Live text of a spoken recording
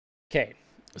Okay,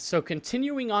 so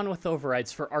continuing on with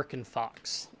overrides for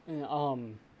Arkenfox.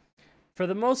 For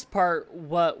the most part,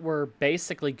 what we're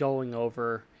basically going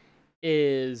over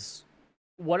is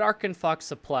what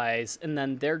Arkenfox applies, and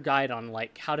then their guide on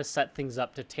like how to set things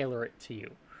up to tailor it to you.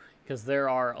 Because there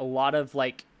are a lot of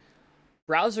like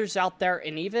browsers out there,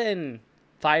 and even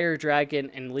Fire Dragon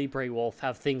and LibreWolf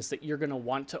have things that you're gonna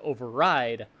want to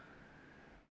override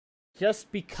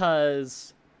just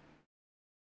because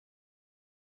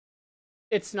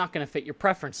it's not going to fit your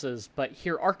preferences, but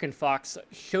here Arkenfox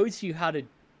shows you how to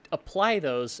apply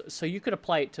those so you could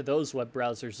apply it to those web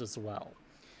browsers as well.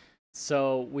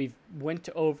 So we went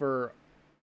over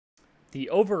the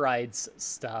overrides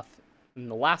stuff in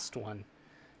the last one.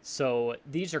 So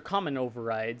these are common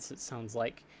overrides, it sounds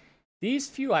like. These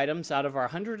few items out of our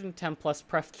 110 plus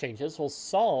pref changes will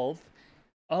solve...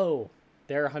 Oh,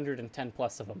 there are 110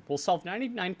 plus of them. Will solve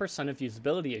 99% of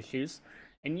usability issues,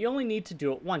 and you only need to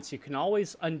do it once. You can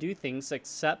always undo things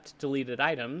except deleted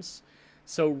items,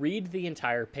 so read the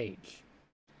entire page.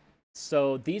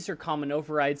 So these are common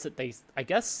overrides that they, I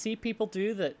guess, see people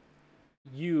do that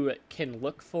you can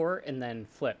look for and then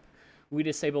flip. We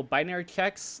disable binary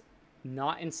checks,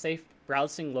 not in safe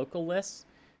browsing local lists.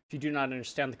 If you do not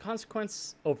understand the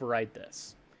consequence, override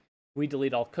this. We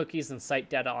delete all cookies and site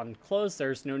data on close.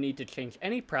 There's no need to change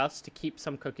any prefs to keep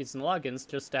some cookies and logins,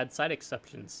 just add site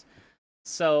exceptions.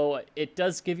 So it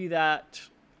does give you that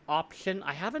option.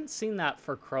 I haven't seen that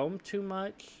for Chrome too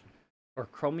much, or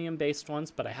Chromium-based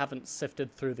ones, but I haven't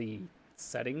sifted through the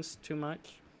settings too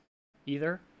much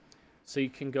either. So you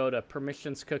can go to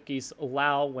permissions, cookies,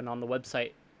 allow when on the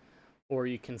website, or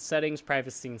you can settings,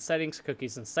 privacy and settings,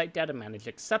 cookies and site data, manage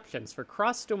exceptions. For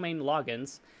cross-domain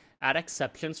logins, add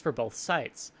exceptions for both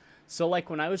sites. So like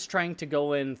when I was trying to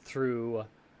go in through,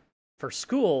 for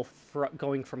school,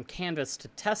 going from Canvas to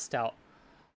test out,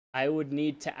 I would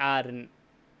need to add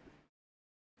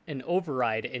an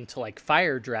override into like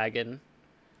Fire Dragon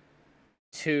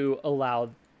to allow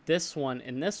this one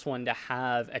and this one to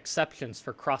have exceptions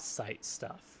for cross-site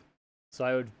stuff. So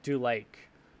I would do like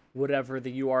whatever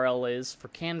the URL is for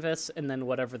Canvas and then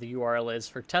whatever the URL is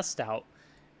for test out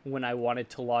when I wanted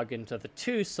to log into the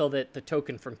two, so that the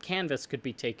token from Canvas could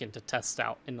be taken to test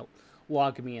out and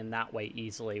log me in that way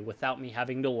easily without me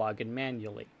having to log in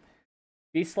manually.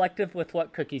 Be selective with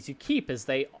what cookies you keep, as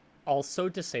they also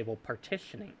disable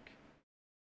partitioning.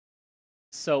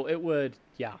 So it would,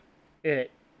 yeah,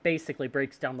 it basically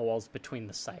breaks down the walls between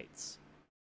the sites.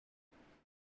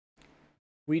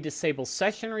 We disable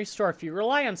session restore. If you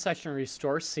rely on session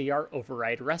restore, see our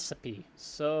override recipe.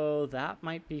 So that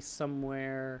might be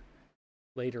somewhere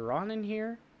later on in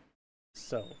here.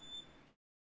 So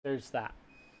there's that.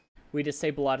 We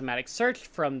disable automatic search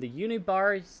from the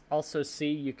unibar. Also see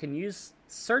you can use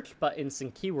search buttons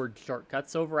and keyword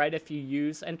shortcuts. Override if you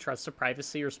use and trust a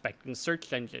privacy respecting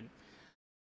search engine.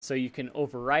 So you can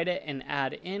override it and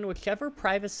add in whichever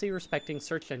privacy respecting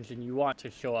search engine you want to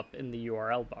show up in the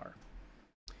URL bar.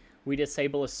 We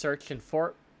disable search and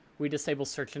form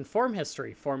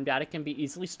history. Form data can be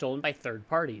easily stolen by third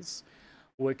parties,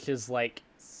 which is like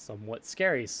somewhat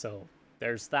scary. So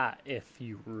there's that. If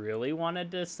you really want to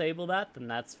disable that, then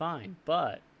that's fine.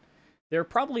 But there are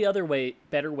probably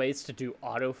better ways to do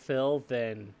autofill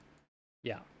than,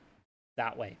 yeah,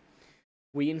 that way.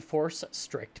 We enforce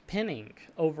strict pinning.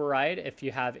 Override if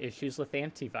you have issues with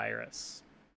antivirus.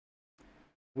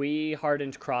 We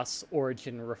hardened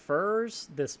cross-origin refers.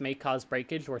 This may cause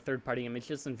breakage where third-party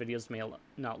images and videos may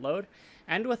not load.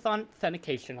 And with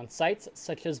authentication on sites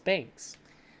such as banks.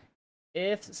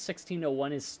 If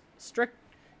 1601 is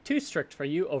too strict for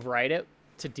you, override it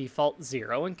to default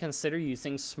 0 and consider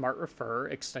using Smart Refer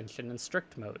extension in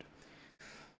strict mode.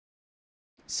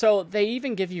 So they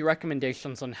even give you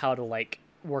recommendations on how to like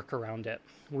work around it.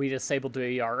 We disabled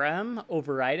DRM,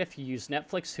 override if you use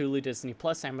Netflix, Hulu, Disney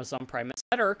Plus, Amazon Prime,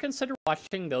 etc. Or consider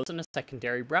watching those in a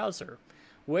secondary browser,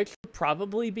 which would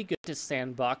probably be good to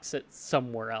sandbox it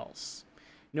somewhere else.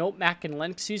 Note Mac and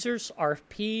Linux users,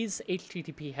 RFPs,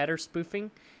 HTTP header spoofing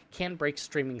can break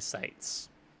streaming sites.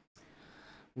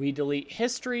 We delete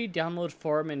history, download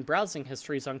form, and browsing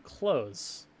histories on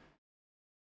close.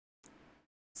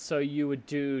 So you would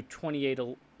do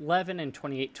 2811 and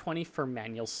 2820 for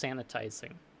manual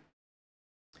sanitizing.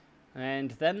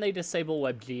 And then they disable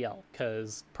WebGL,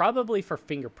 because probably for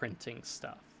fingerprinting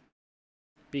stuff.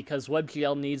 Because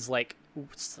WebGL needs like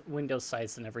window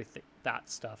size and everything, that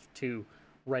stuff, to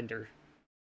render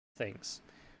things.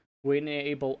 We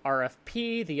enable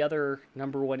RFP, the other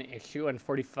 #1 issue, and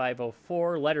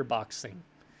 4504, letterboxing.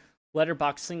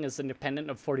 Letterboxing is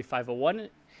independent of 4501,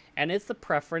 and it's the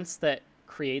preference that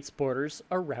creates borders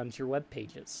around your web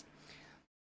pages.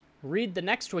 Read the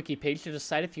next wiki page to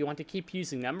decide if you want to keep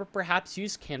using them or perhaps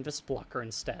use Canvas Blocker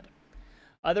instead.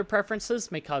 Other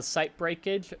preferences may cause site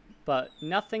breakage, but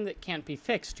nothing that can't be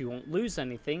fixed. You won't lose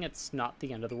anything. It's not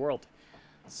the end of the world.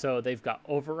 So they've got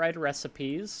override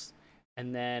recipes,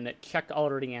 and then check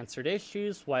already answered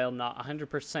issues. While not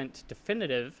 100%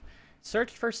 definitive,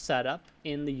 search for setup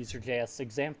in the user.js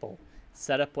example.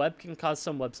 Setup web can cause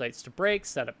some websites to break.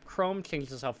 Setup Chrome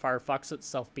changes how Firefox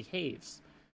itself behaves.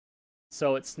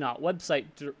 So it's not website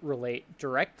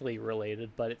directly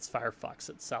related, but it's Firefox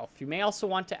itself. You may also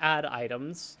want to add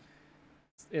items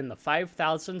in the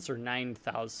 5,000s or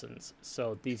 9,000s.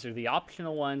 So these are the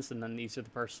optional ones, and then these are the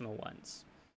personal ones.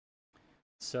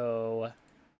 So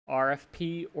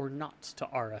RFP or not to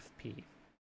RFP.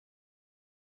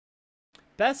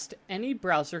 Best any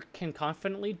browser can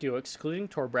confidently do, excluding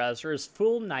Tor browser, is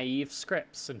full naive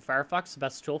scripts. In Firefox, the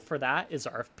best tool for that is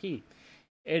RFP.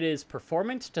 It is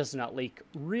performant, does not leak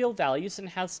real values, and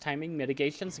has timing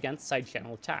mitigations against side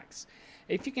channel attacks.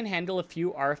 If you can handle a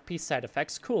few RFP side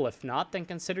effects, cool. If not, then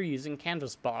consider using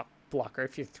Canvas Blocker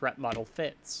if your threat model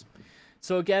fits.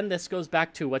 So again, this goes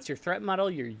back to what's your threat model,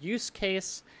 your use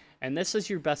case, and this is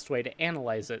your best way to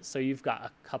analyze it. So you've got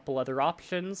a couple other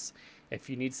options. If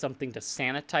you need something to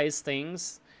sanitize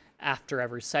things after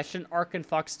every session,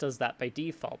 Arkenfox does that by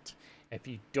default. If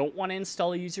you don't want to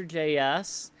install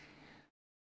user.js,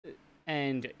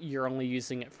 and you're only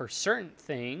using it for certain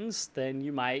things, then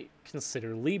you might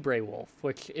consider LibreWolf,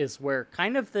 which is where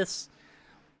kind of this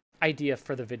idea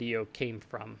for the video came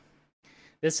from.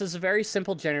 This is a very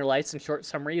simple, generalized, and short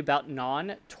summary about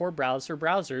non-Tor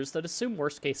browsers that assume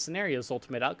worst-case scenarios,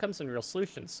 ultimate outcomes, and real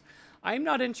solutions. I am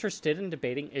not interested in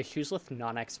debating issues with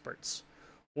non-experts.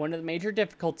 One of the major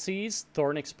difficulties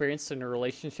Thorne experienced in a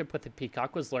relationship with the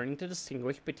Peacock was learning to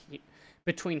distinguish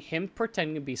between him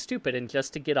pretending to be stupid and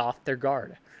just to get off their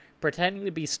guard. Pretending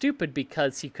to be stupid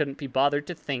because he couldn't be bothered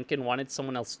to think and wanted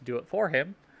someone else to do it for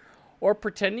him, or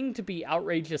pretending to be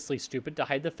outrageously stupid to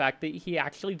hide the fact that he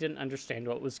actually didn't understand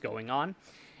what was going on,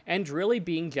 and really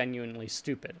being genuinely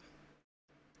stupid.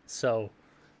 So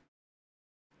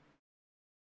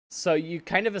you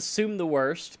kind of assume the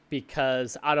worst,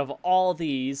 because out of all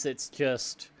these, it's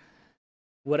just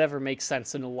whatever makes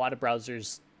sense, and a lot of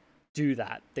browsers do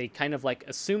that. They kind of like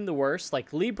assume the worst,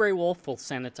 like LibreWolf will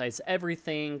sanitize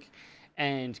everything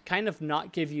and kind of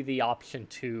not give you the option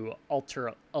to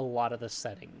alter a lot of the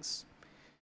settings.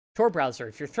 Tor browser.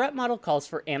 If your threat model calls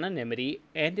for anonymity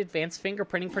and advanced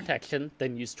fingerprinting protection,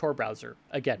 then use Tor browser.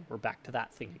 Again, we're back to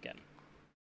that thing again.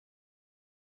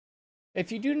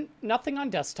 If you do nothing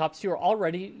on desktops, you are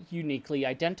already uniquely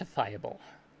identifiable.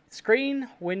 Screen,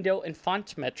 window, and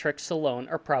font metrics alone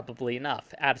are probably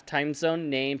enough. Add a time zone,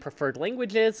 name, preferred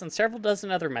languages, and several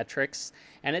dozen other metrics,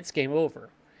 and it's game over.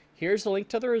 Here's a link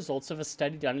to the results of a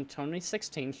study done in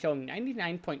 2016 showing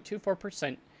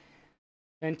 99.24%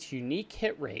 unique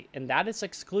hit rate, and that is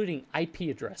excluding IP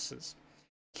addresses.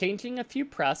 Changing a few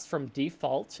press from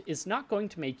default is not going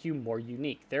to make you more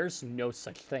unique. There's no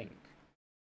such thing.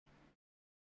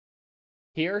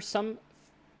 Here are some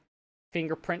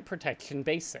fingerprint protection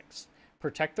basics.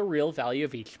 Protect the real value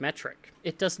of each metric.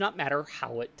 It does not matter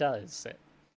how it does it.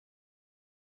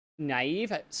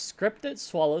 Naive, script that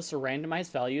swallows a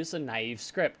randomized value is a naive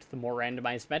script. The more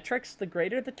randomized metrics, the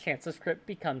greater the chance a script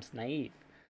becomes naive.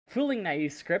 Fooling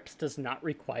naive scripts does not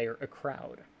require a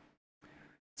crowd.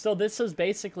 So this is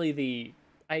basically the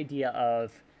idea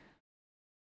of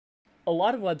a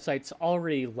lot of websites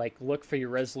already like look for your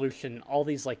resolution, all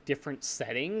these like different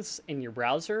settings in your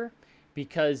browser,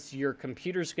 because your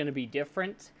computer's going to be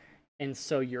different, and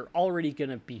so you're already going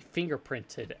to be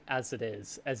fingerprinted as it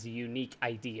is, as a unique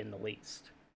ID in the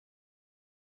least.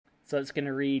 So it's going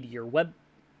to read your web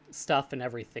stuff and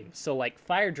everything. So like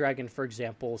FireDragon, for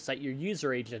example, set your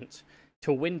user agent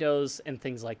to Windows and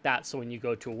things like that. So when you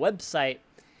go to a website,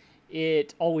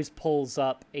 it always pulls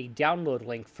up a download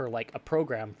link for like a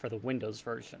program for the Windows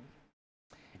version.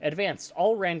 Advanced,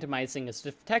 all randomizing is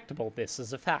detectable. This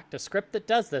is a fact. A script that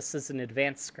does this is an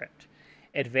advanced script.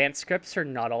 Advanced scripts are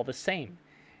not all the same,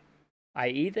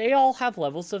 i.e. they all have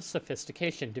levels of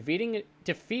sophistication.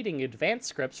 Defeating advanced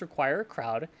scripts require a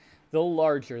crowd, the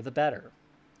larger the better.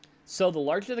 So the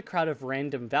larger the crowd of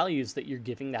random values that you're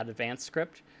giving that advanced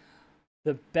script,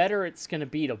 the better it's going to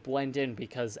be to blend in,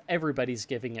 because everybody's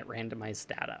giving it randomized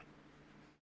data.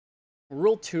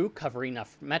 Rule 2, cover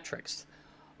enough metrics.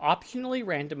 Optionally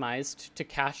randomized to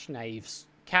catch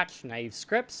naive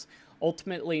scripts,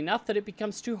 ultimately enough that it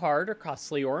becomes too hard or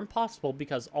costly or impossible,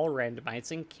 because all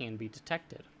randomizing can be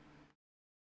detected.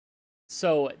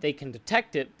 So they can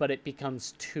detect it, but it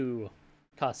becomes too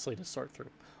costly to sort through.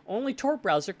 Only Tor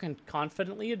browser can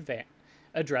confidently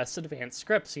address advanced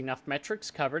scripts, enough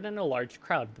metrics covered in a large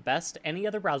crowd. The best any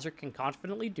other browser can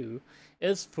confidently do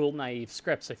is fool naive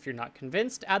scripts. If you're not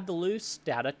convinced, add the loose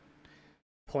data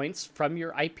points from your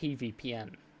IP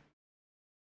VPN.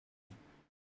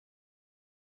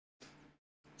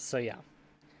 So yeah,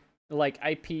 like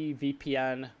IP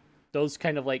VPN, those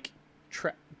kind of like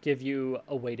give you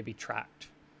a way to be tracked.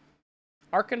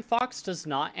 Arkenfox does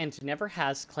not and never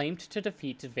has claimed to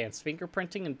defeat advanced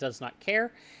fingerprinting and does not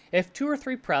care if 2 or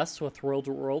 3 press with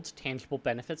real-world tangible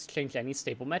benefits change any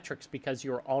stable metrics because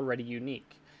you are already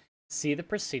unique. See the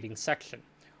preceding section.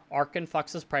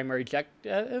 Arkenfox's primary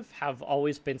objective have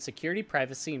always been security,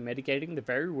 privacy, and mitigating the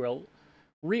very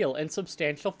real and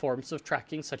substantial forms of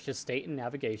tracking such as state and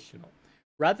navigational,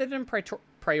 rather than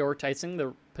prioritizing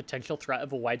the potential threat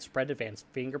of a widespread advanced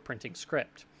fingerprinting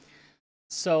script.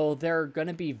 So there are going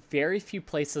to be very few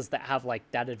places that have like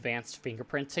that advanced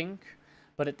fingerprinting,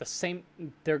 but at the same,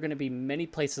 there are going to be many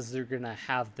places that are going to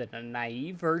have the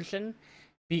naive version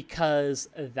because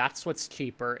that's what's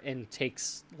cheaper and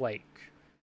takes like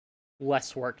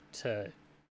less work to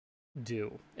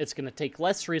do. It's going to take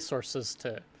less resources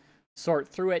to sort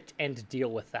through it and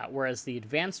deal with that. Whereas the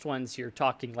advanced ones, you're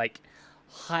talking like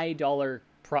high dollar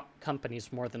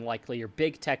companies, more than likely, your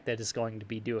big tech that is going to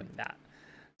be doing that.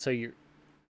 So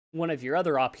one of your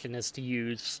other options is to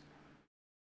use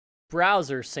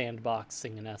browser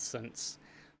sandboxing, in essence,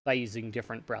 by using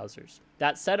different browsers.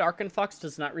 That said, Arkenfox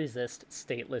does not resist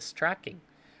stateless tracking.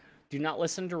 Do not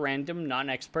listen to random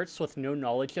non-experts with no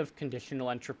knowledge of conditional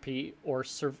entropy or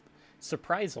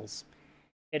surprisals.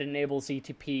 It enables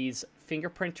ETP's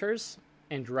fingerprinters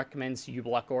and recommends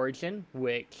uBlock origin,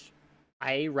 which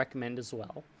I recommend as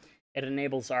well. It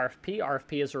enables RFP.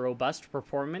 RFP is a robust,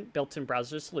 performant, built-in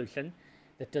browser solution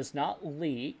that does not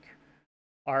leak.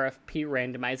 RFP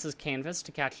randomizes Canvas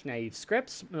to catch naive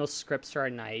scripts. Most scripts are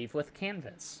naive with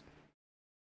Canvas.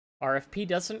 RFP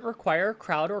doesn't require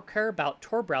crowd or care about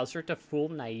Tor browser to fool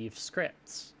naive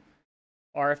scripts.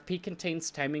 RFP contains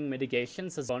timing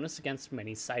mitigations as a bonus against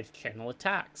many side channel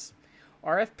attacks.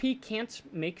 RFP can't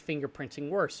make fingerprinting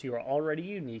worse. You are already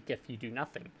unique if you do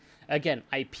nothing. Again,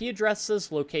 IP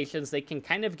addresses, locations, they can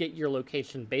kind of get your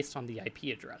location based on the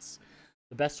IP address.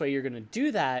 The best way you're going to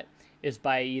do that is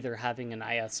by either having an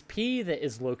ISP that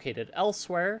is located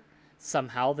elsewhere,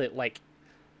 somehow that like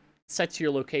sets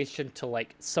your location to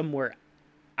like somewhere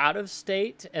out of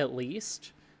state at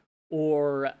least,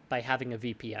 or by having a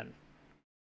VPN.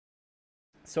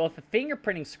 So if a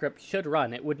fingerprinting script should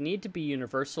run, it would need to be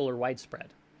universal or widespread,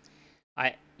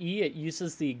 i.e. it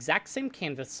uses the exact same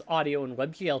Canvas audio and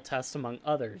WebGL tests among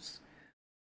others.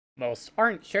 Most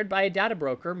aren't shared by a data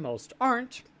broker, most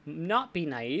aren't, not be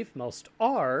naive, most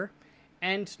are,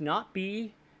 and not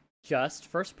be just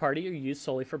first party or used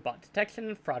solely for bot detection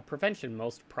and fraud prevention,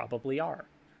 most probably are.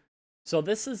 So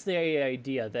this is the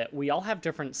idea that we all have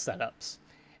different setups,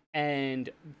 and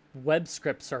web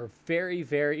scripts are very,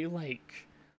 very like,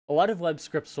 a lot of web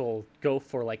scripts will go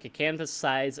for like a canvas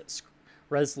size,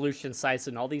 resolution size,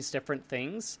 and all these different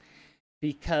things,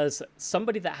 because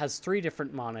somebody that has 3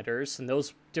 different monitors, and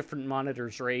those different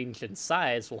monitors range in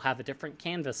size, will have a different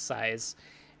canvas size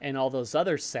and all those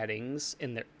other settings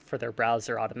for their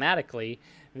browser automatically,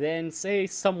 than say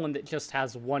someone that just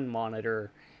has 1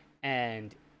 monitor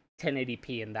and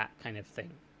 1080p and that kind of thing.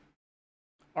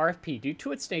 RFP, due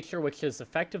to its nature, which is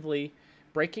effectively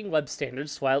breaking web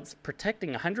standards while it's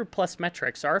protecting 100+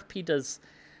 metrics, RFP does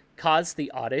cause the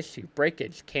odd issue,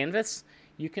 breakage. Canvas,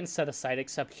 you can set a side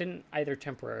exception either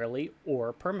temporarily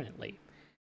or permanently.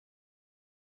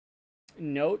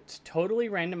 Note, totally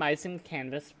randomizing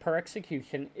Canvas per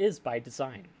execution is by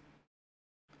design.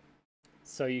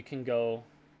 So you can go,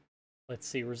 let's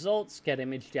see, results, get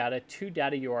image data to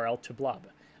data URL to blob.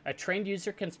 A trained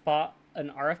user can spot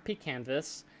an RFP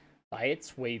canvas by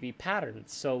its wavy pattern.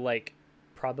 So like,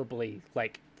 probably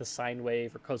like the sine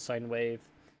wave or cosine wave.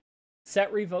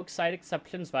 Set revoke site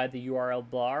exceptions via the URL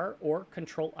bar or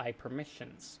control I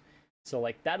permissions. So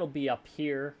like that'll be up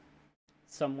here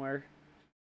somewhere.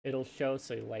 It'll show,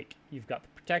 so like you've got the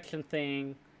protection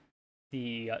thing,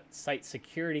 the site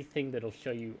security thing that'll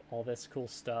show you all this cool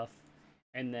stuff,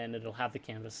 and then it'll have the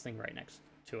canvas thing right next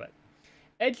to it.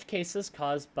 Edge cases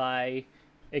caused by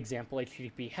example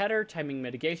HTTP header, timing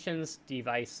mitigations,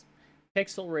 device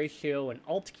pixel ratio, and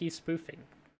alt key spoofing.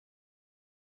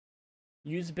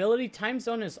 Usability time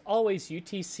zone is always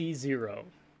UTC 0,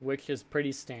 which is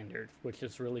pretty standard, which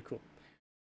is really cool.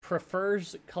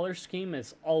 Prefers color scheme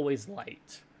is always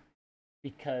light,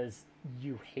 because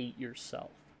you hate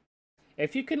yourself.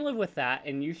 If you can live with that,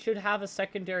 and you should have a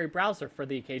secondary browser for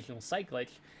the occasional site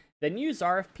glitch, then use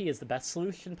RFP as the best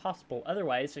solution possible.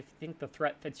 Otherwise, if you think the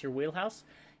threat fits your wheelhouse,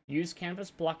 use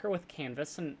Canvas Blocker with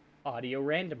Canvas and audio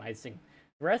randomizing.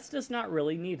 The rest is not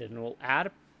really needed and will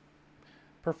add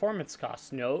performance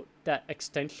costs. Note that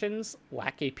extensions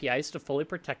lack APIs to fully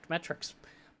protect metrics,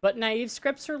 but naive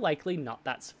scripts are likely not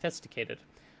that sophisticated.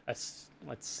 Let's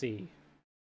see.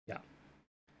 Yeah.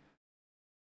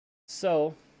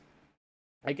 So,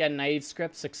 again, naive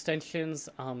scripts, extensions.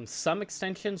 Some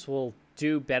extensions will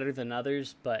do better than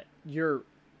others, but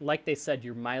like they said,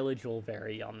 your mileage will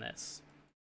vary on this.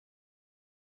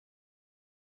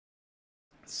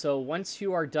 So once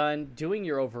you are done doing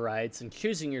your overrides and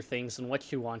choosing your things and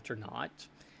what you want or not,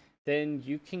 then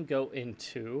you can go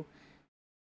into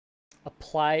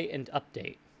apply and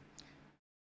update.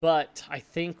 But I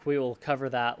think we will cover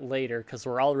that later because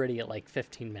we're already at like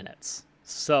 15 minutes.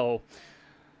 So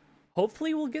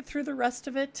hopefully we'll get through the rest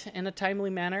of it in a timely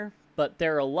manner, but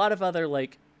there are a lot of other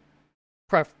like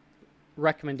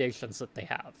recommendations that they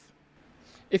have.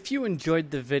 If you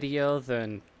enjoyed the video,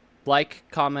 then like,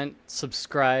 comment,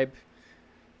 subscribe,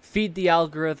 feed the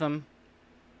algorithm,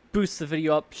 boost the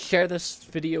video up, share this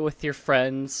video with your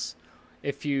friends.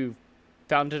 If you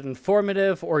found it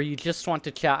informative or you just want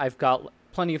to chat, I've got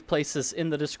plenty of places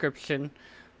in the description,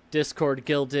 Discord,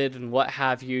 Guilded, and what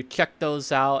have you. Check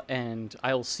those out, and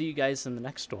I will see you guys in the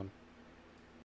next one.